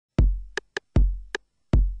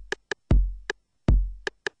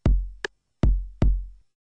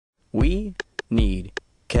We need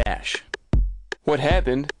cash. What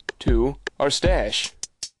happened to our stash?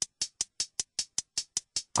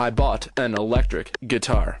 I bought an electric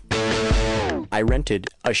guitar. I rented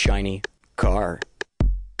a shiny car.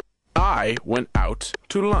 I went out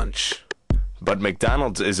to lunch. But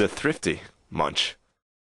McDonald's is a thrifty munch.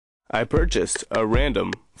 I purchased a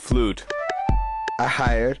random flute. I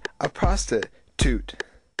hired a prostitute.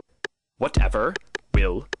 Whatever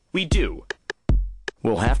will we do?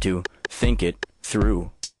 We'll have to think it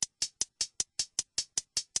through.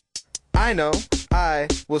 I know I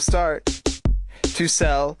will start to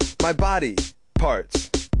sell my body parts.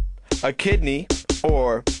 A kidney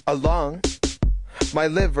or a lung, my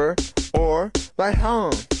liver or my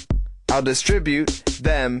home. I'll distribute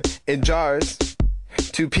them in jars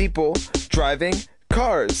to people driving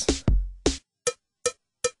cars.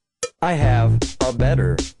 I have a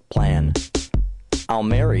better plan. I'll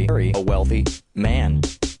marry a wealthy man.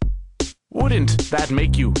 Wouldn't that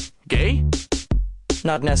make you gay?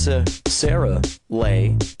 Not necessarily.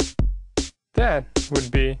 That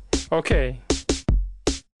would be okay.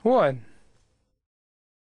 What?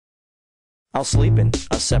 I'll sleep in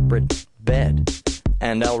a separate bed,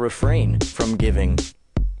 and I'll refrain from giving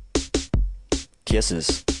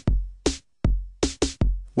kisses.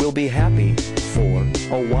 We'll be happy for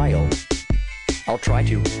a while. I'll try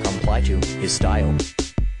to comply to his style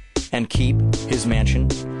and keep his mansion.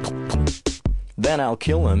 Then I'll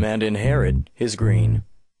kill him and inherit his green.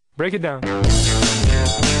 Break it down.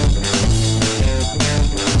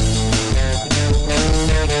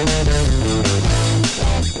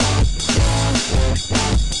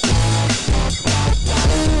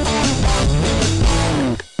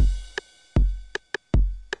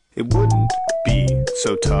 It wouldn't be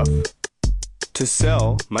so tough to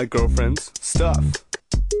sell my girlfriend's stuff.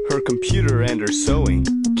 Her computer and her sewing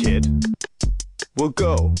kit will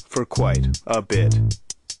go for quite a bit.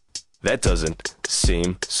 That doesn't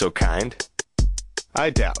seem so kind. I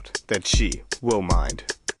doubt that she will mind.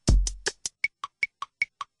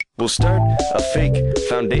 We'll start a fake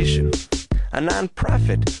foundation, a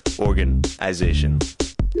non-profit organization.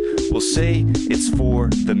 We'll say it's for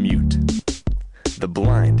the mute, the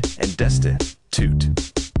blind and destitute.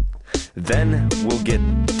 Then we'll get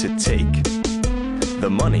to take the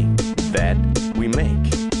money that we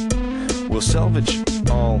make. We'll salvage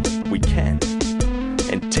all we can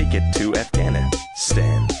and take it to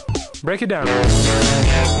Afghanistan. Break it down.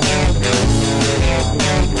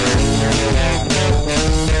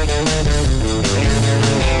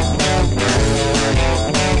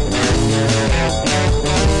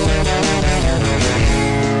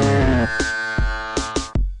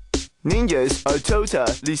 Ninjas are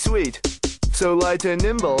totally sweet, so light and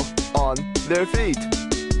nimble on their feet.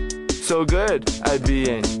 So good at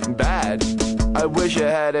being bad. I wish I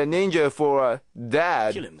had a ninja for a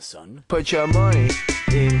dad. Kill him, son. Put your money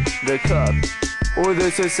in the cup, or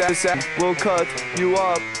this assassin will cut you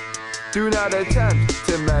up. Do not attempt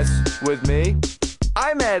to mess with me.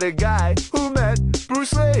 I met a guy who met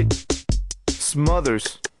Bruce Lee.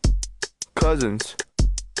 Smothers, cousins,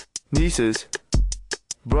 nieces,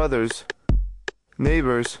 brothers,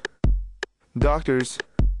 neighbors, doctors,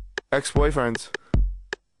 ex-boyfriends,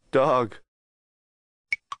 dog.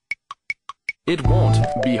 It won't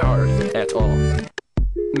be hard at all,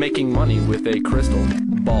 making money with a crystal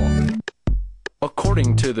ball.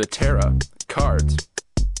 According to the tarot cards,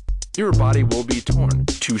 your body will be torn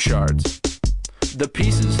to shards. The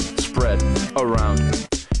pieces spread around,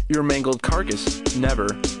 your mangled carcass never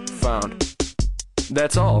found.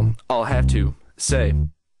 That's all I'll have to say,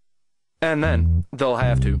 and then they'll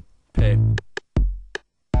have to pay.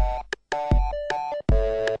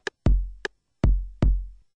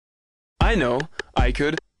 I know I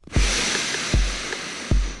could.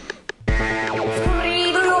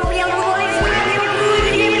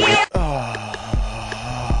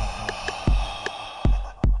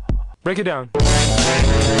 Break it down.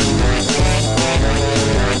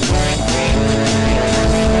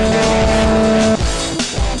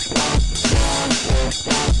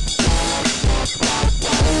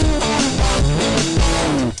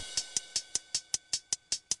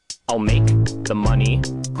 I'll make the money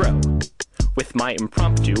grow with my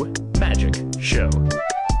impromptu magic show.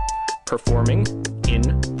 Performing in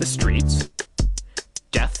the streets,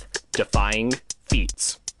 death-defying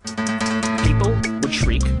feats. People would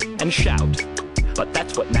shriek and shout, but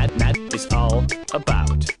that's what mad is all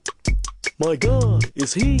about. My God,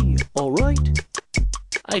 is he alright?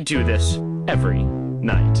 I do this every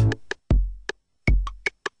night.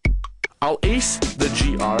 I'll ace the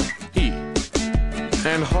GRE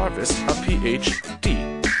and harvest a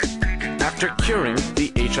PhD. After After curing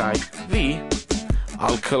the HIV,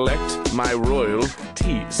 I'll collect my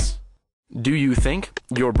royalties. Do you think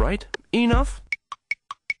you're bright enough?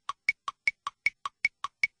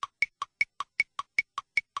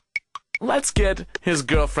 Let's get his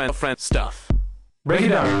girlfriend stuff. Break it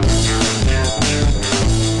down.